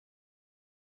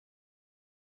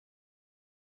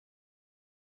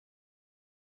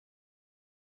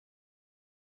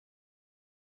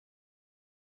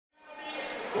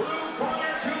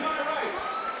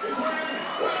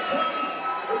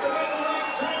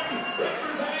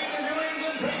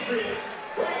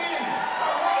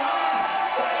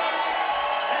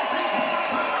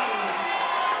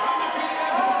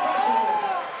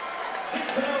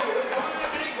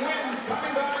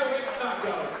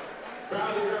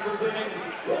representing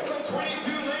Local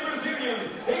 22 Labor's Union.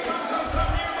 He comes to us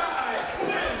from nearby,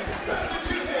 Lynn,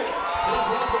 Massachusetts. Please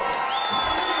welcome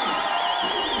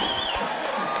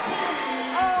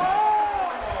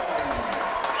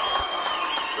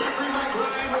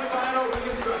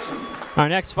Our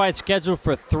next fight scheduled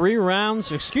for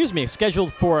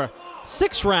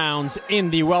 6 rounds in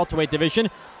the welterweight division.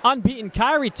 Unbeaten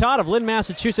Khiry Todd of Lynn,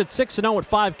 Massachusetts, 6-0 with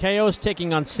 5 KOs,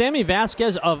 taking on Sammy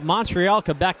Vasquez of Montreal,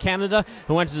 Quebec, Canada,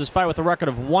 who enters this fight with a record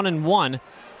of 1-1,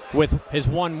 with his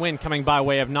one win coming by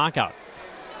way of knockout.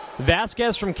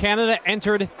 Vasquez from Canada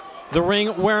entered the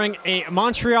ring wearing a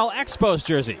Montreal Expos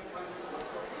jersey.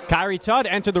 Khiry Todd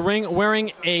entered the ring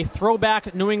wearing a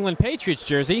throwback New England Patriots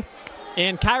jersey,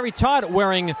 and Khiry Todd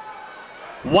wearing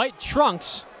white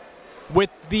trunks with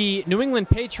the New England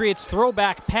Patriots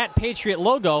throwback Pat Patriot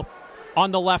logo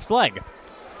on the left leg.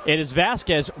 It is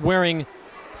Vasquez wearing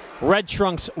red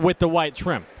trunks with the white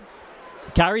trim.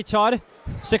 Khiry Todd,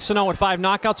 6-0 with 5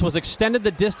 knockouts, was extended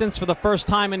the distance for the first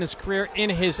time in his career in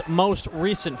his most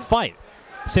recent fight.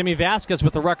 Sammy Vasquez,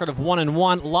 with a record of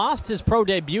 1-1, lost his pro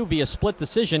debut via split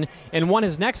decision and won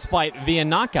his next fight via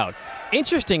knockout.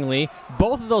 Interestingly,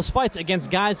 both of those fights against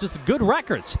guys with good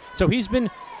records. So he's been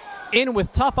in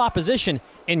with tough opposition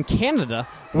in Canada.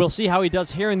 We'll see how he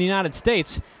does here in the United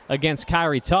States against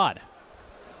Khiry Todd.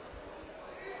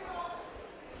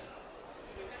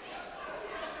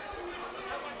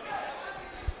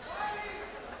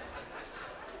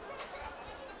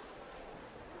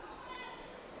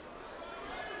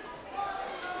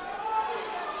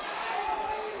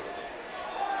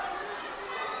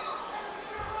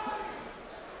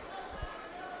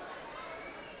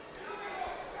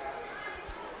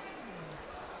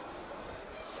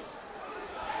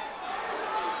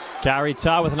 Khiry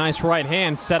Todd with a nice right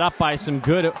hand, set up by some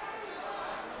good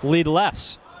lead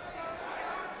lefts.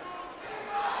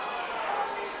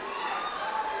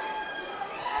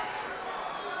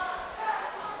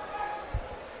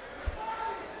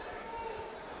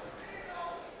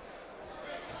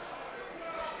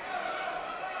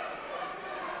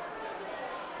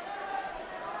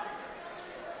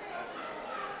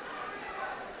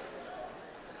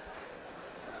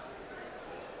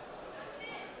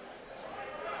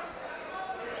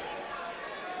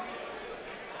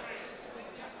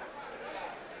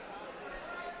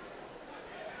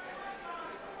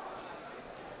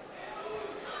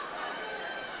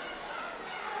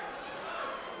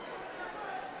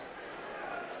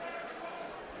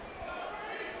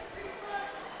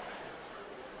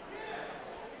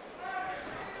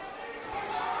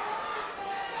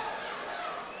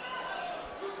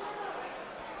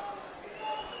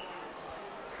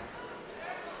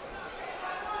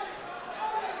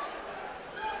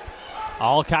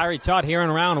 All Khiry Todd here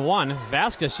in round 1.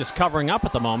 Vasquez just covering up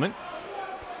at the moment.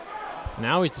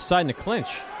 Now he's deciding to clinch.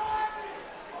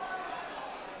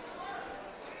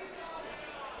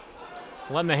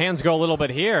 Letting the hands go a little bit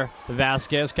here,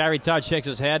 Vasquez. Khiry Todd shakes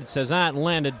his head, says, it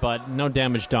landed, but no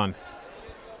damage done.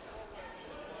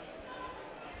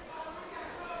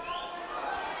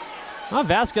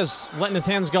 Vasquez letting his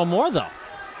hands go more, though.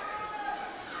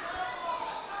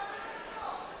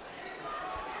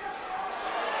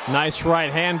 Nice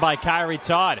right hand by Khiry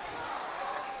Todd.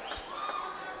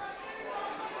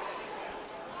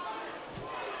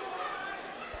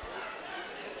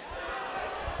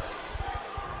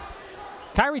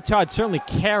 Khiry Todd certainly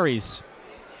carries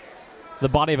the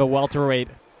body of a welterweight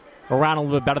around a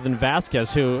little bit better than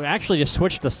Vasquez, who actually just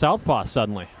switched to southpaw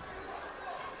suddenly.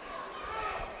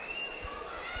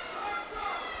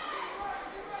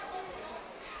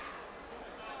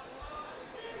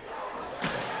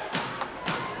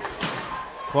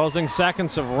 Closing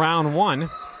seconds of round 1.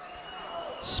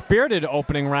 Spirited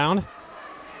opening round.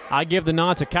 I give the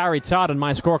nod to Khiry Todd on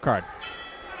my scorecard.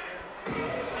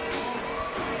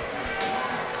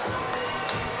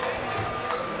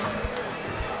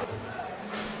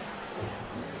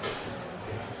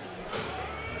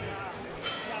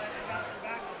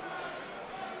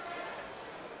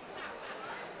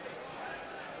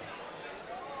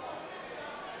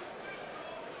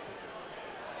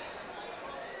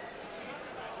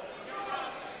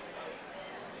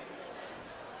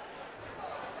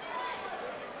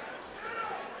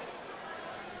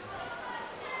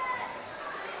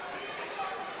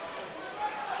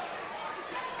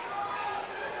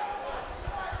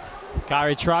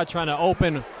 Khiry Todd trying to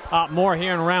open up more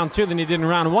here in round 2 than he did in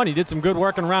round 1. He did some good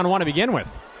work in round 1 to begin with.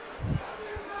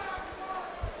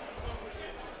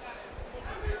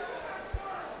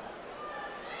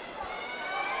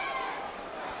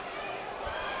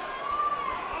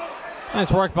 Nice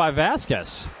work by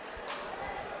Vasquez.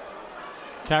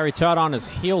 Khiry Todd on his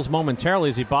heels momentarily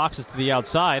as he boxes to the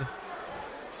outside.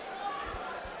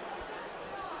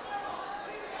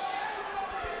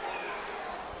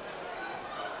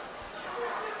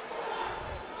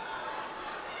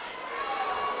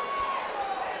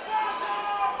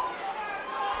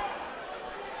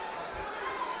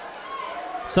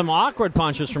 Some awkward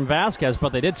punches from Vasquez,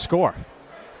 but they did score.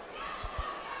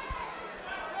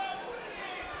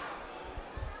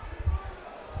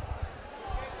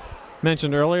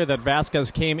 Mentioned earlier that Vasquez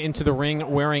came into the ring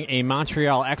wearing a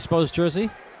Montreal Expos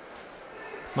jersey.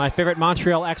 My favorite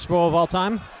Montreal Expo of all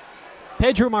time,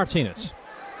 Pedro Martinez.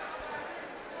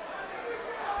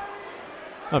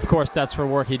 Of course, that's for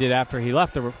work he did after he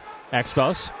left the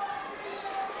Expos.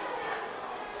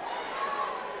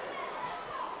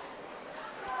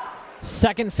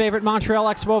 Second favorite Montreal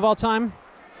Expo of all time,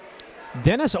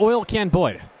 Dennis Oil Can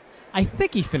Boyd. I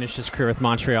think he finished his career with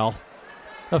Montreal.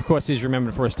 Of course, he's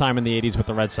remembered for his time in the 80s with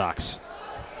the Red Sox.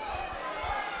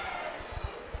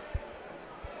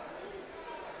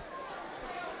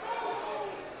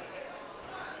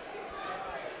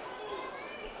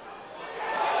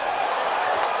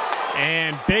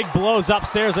 And big blows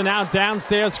upstairs and now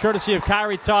downstairs, courtesy of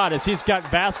Khiry Todd, as he's got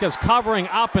Vasquez covering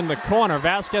up in the corner.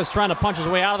 Vasquez trying to punch his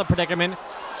way out of the predicament,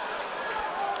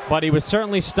 but he was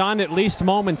certainly stunned, at least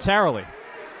momentarily.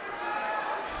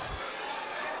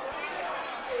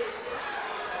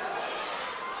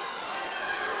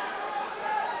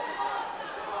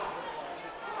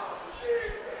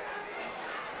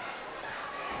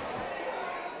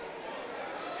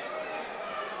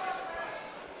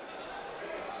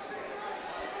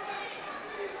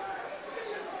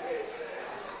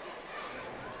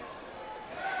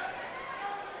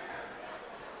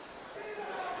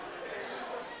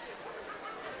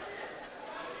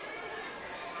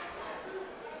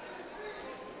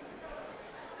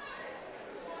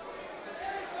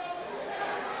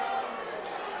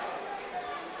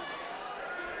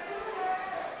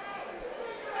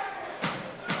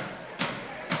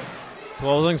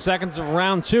 Closing seconds of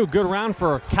round two. Good round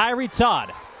for Khiry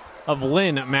Todd of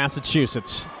Lynn,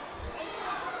 Massachusetts.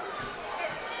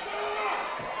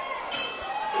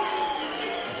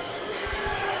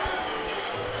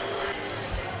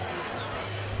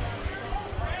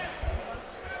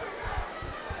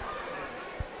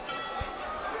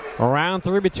 Round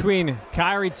three between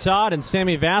Khiry Todd and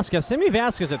Sammy Vasquez. Sammy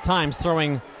Vasquez at times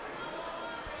throwing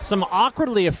some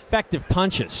awkwardly effective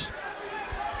punches.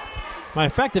 By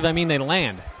effective, I mean they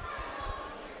land.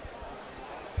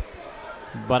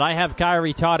 But I have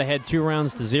Khiry Todd ahead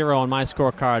 2-0 on my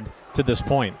scorecard to this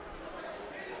point.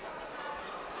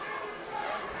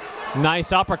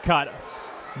 Nice uppercut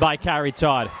by Khiry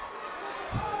Todd.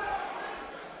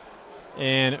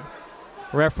 And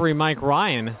referee Mike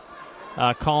Ryan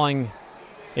calling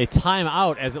a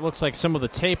timeout as it looks like some of the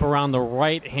tape around the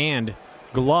right hand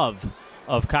glove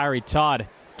of Khiry Todd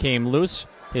came loose.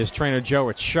 His trainer Joe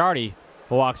Ricciardi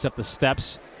walks up the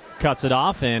steps, cuts it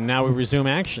off, and now we resume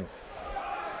action.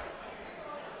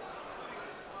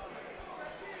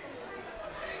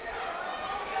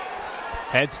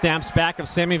 Head snaps back of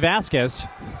Sammy Vasquez.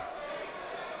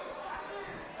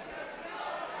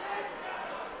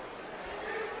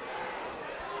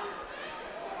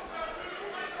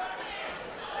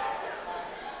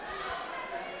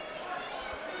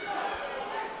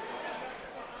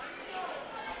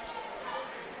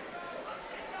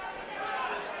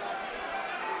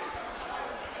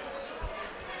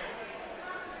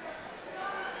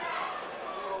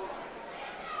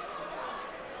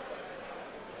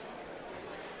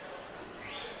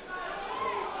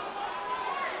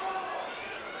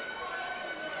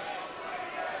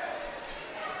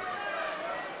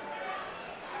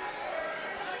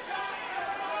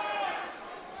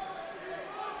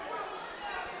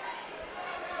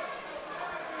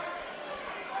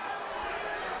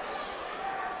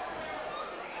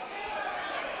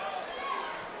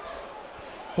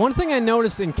 One thing I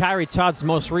noticed in Khiry Todd's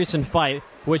most recent fight,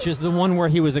 which is the one where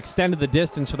he was extended the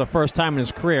distance for the first time in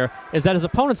his career, is that his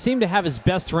opponent seemed to have his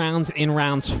best rounds in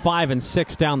rounds 5 and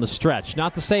 6 down the stretch.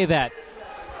 Not to say that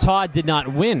Todd did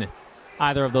not win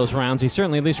either of those rounds. He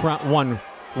certainly at least won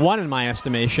one in my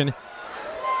estimation.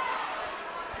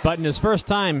 But in his first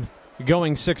time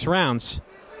going 6 rounds,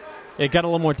 it got a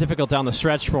little more difficult down the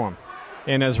stretch for him.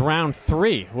 And as round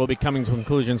 3 will be coming to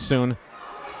conclusion soon,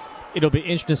 it'll be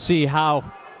interesting to see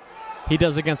how he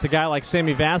does against a guy like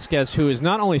Sammy Vasquez, who is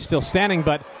not only still standing,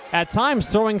 but at times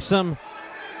throwing some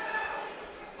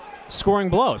scoring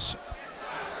blows.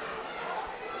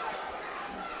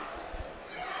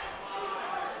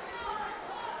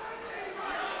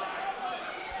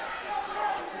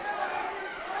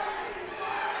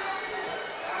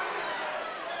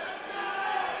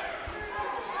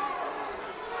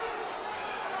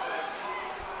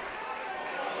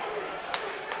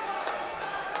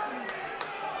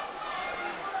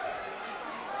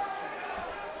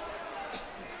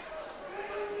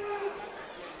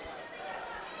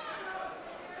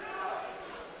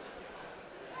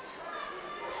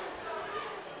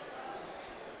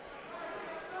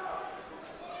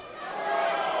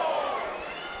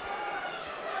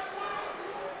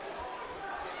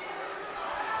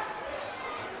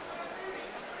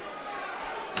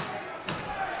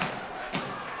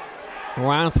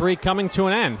 Round 3 coming to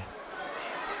an end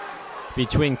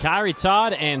between Khiry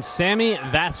Todd and Sammy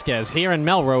Vasquez here in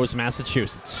Melrose,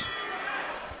 Massachusetts.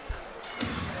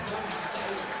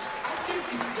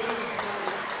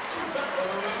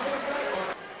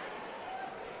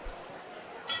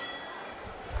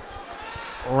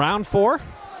 Round 4.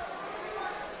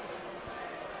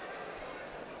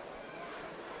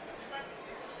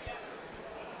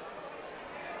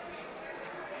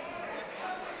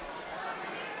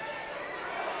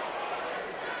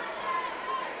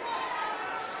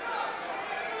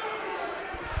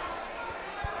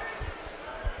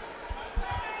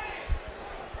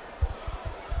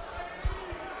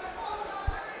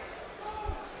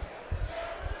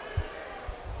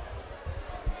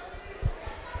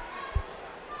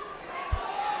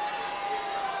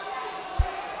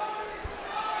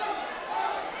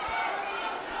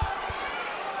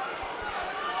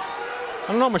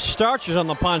 I don't know how much starch is on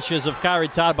the punches of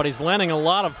Khiry Todd, but he's landing a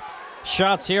lot of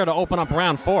shots here to open up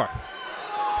round 4.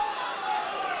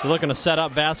 He's looking to set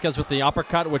up Vasquez with the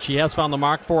uppercut, which he has found the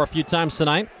mark for a few times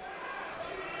tonight.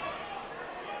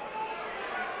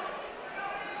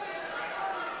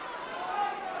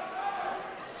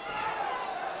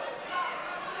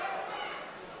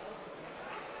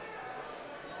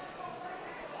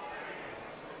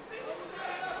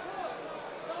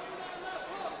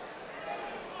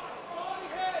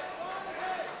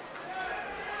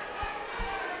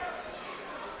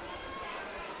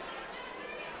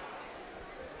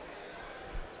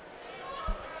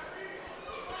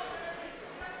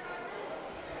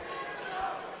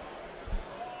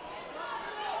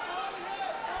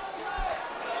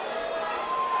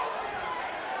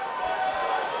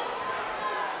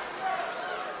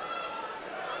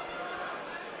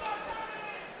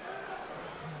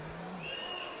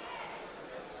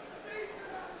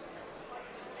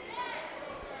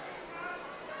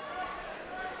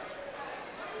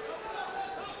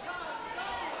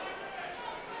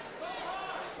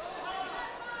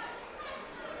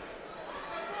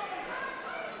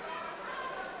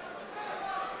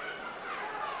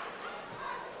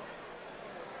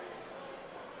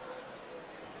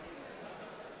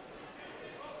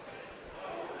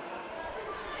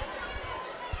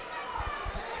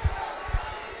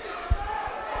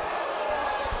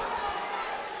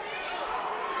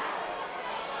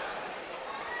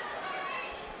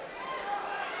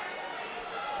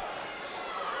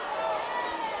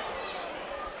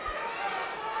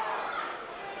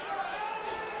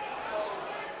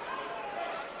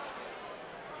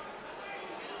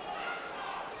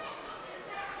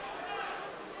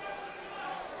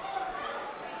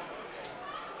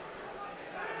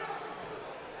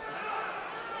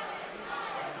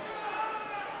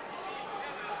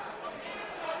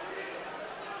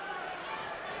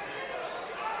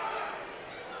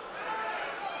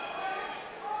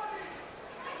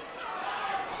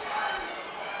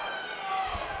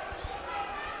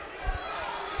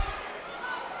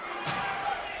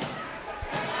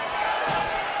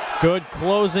 Good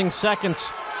closing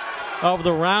seconds of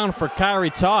the round for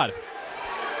Khiry Todd.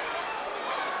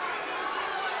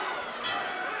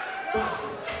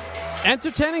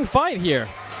 Entertaining fight here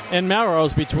in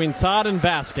Melrose between Todd and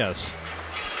Vasquez.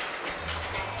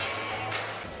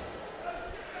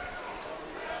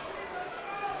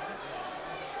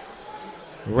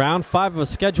 Round 5 of a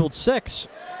scheduled 6.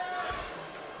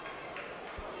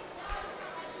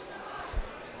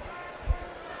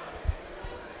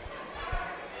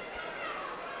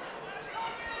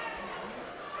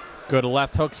 Good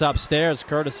left hooks upstairs,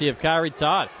 courtesy of Khiry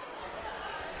Todd.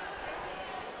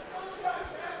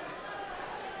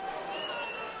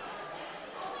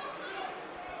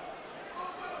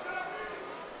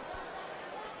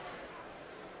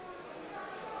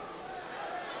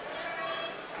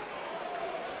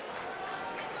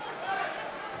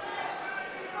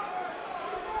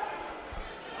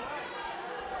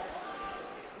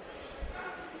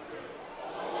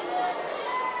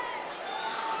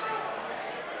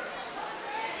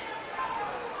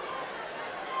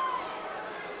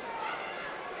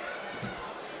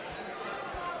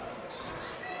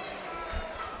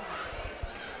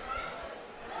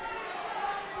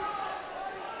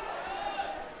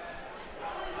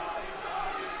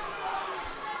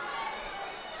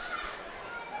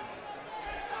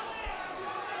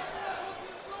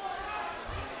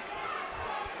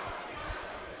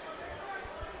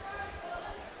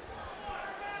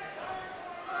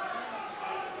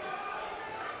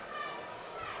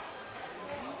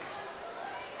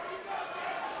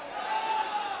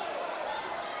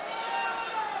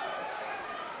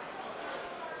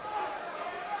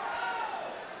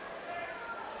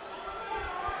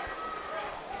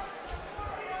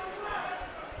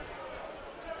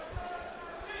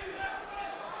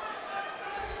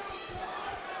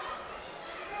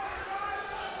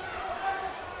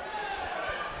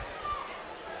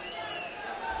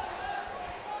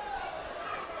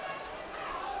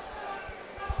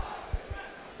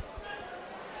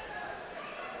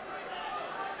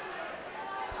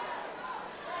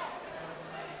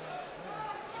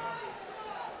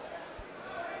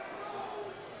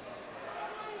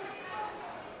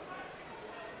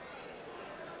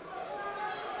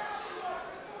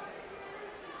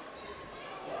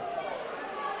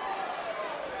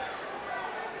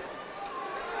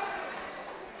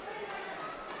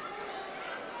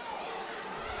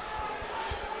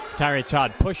 Khiry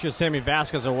Todd pushes Sammy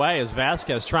Vasquez away as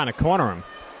Vasquez trying to corner him.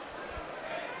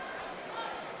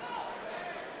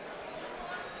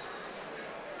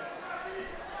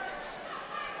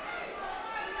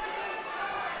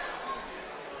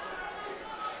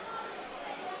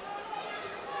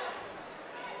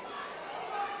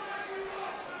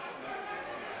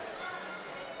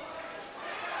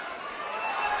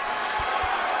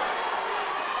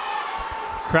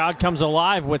 Crowd comes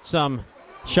alive with some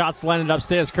shots landed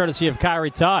upstairs courtesy of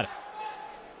Khiry Todd.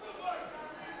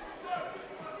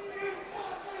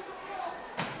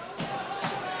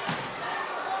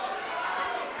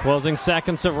 Closing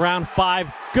seconds of round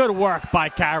 5. Good work by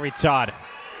Khiry Todd.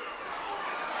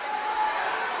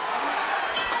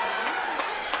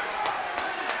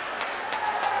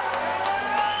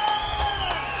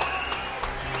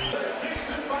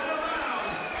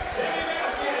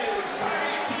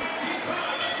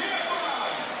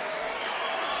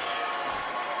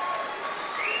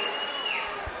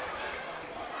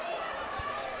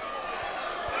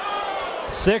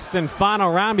 Sixth and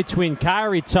final round between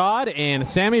Khiry Todd and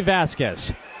Sammy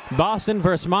Vasquez. Boston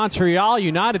versus Montreal,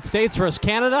 United States versus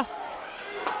Canada.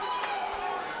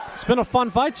 It's been a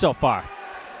fun fight so far.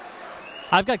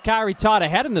 I've got Khiry Todd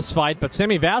ahead in this fight, but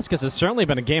Sammy Vasquez has certainly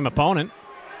been a game opponent.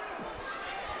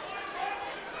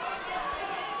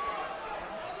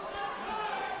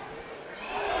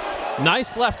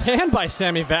 Nice left hand by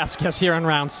Sammy Vasquez here in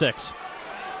round 6.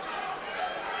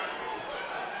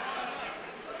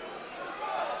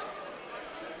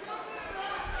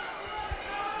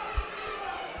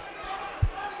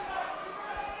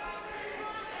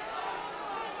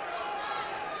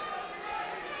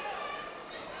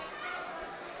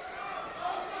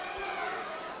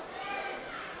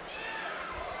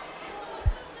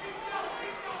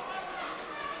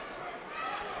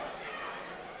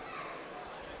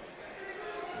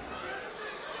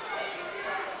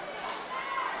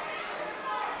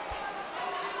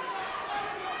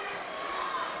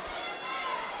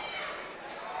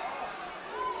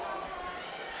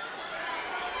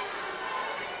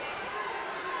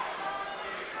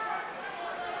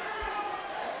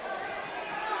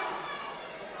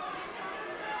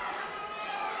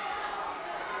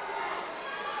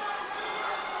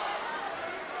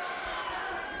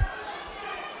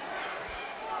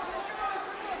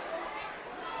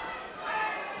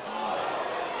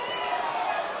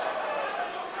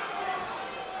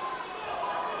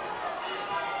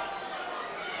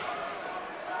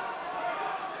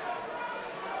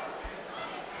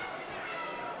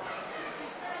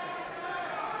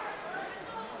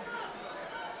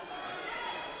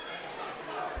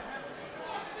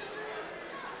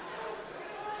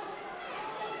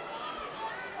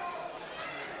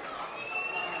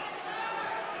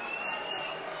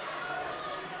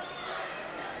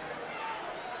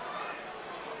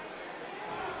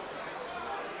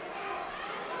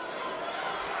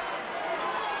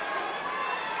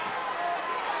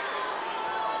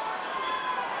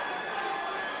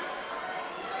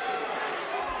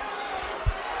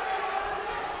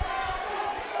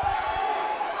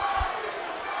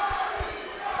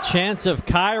 Chance of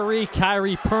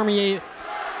Khiry permeate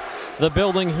the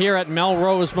building here at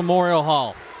Melrose Memorial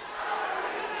Hall.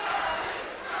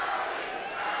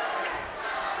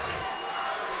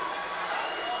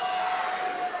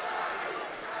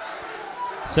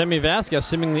 Sammy Vasquez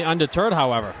seemingly undeterred,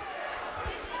 however.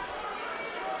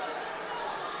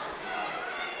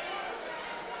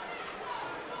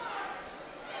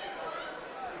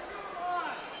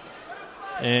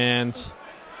 And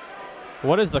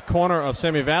what is the corner of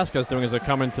Sammy Vasquez doing as they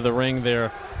come into the ring?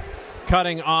 They're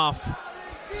cutting off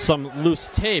some loose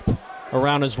tape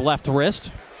around his left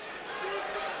wrist.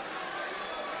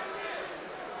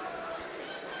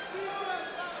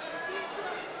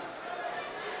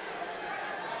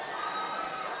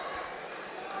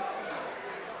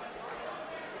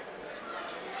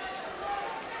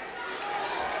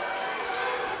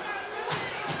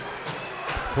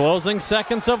 Closing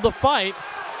seconds of the fight.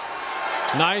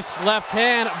 Nice left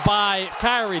hand by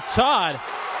Khiry Todd.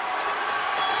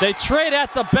 They trade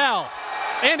at the bell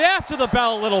and after the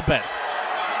bell a little bit.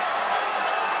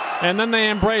 And then they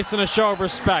embrace in a show of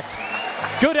respect.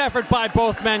 Good effort by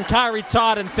both men, Khiry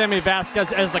Todd and Sammy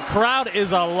Vasquez, as the crowd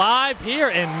is alive here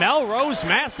in Melrose,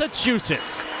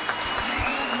 Massachusetts.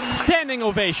 Standing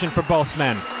ovation for both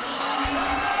men.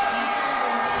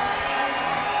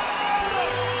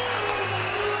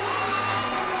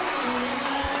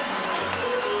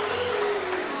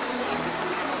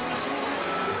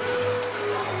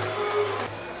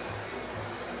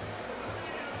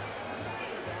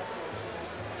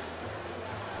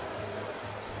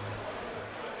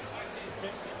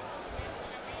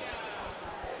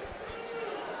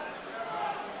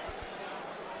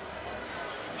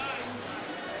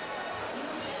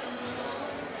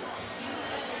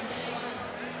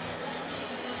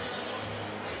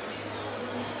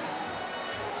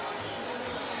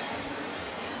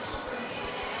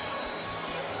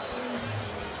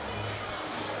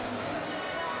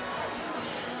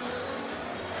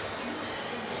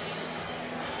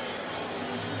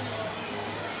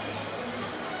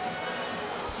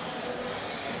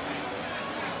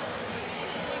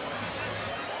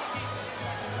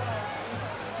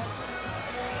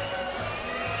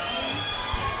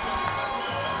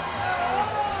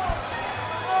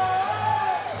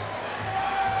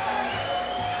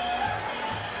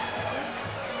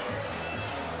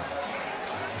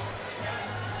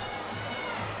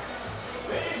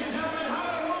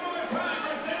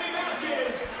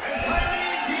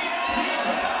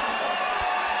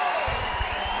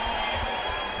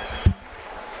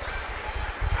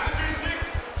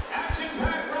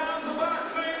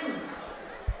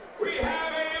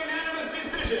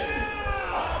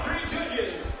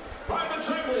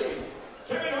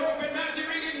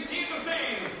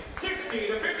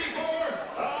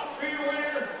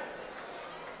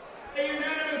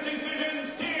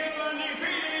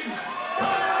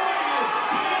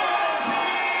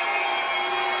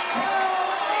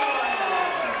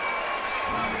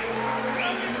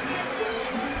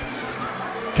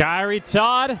 Khiry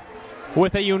Todd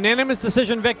with a unanimous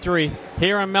decision victory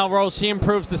here in Melrose. He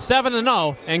improves to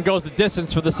 7-0 and goes the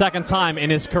distance for the second time in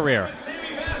his career.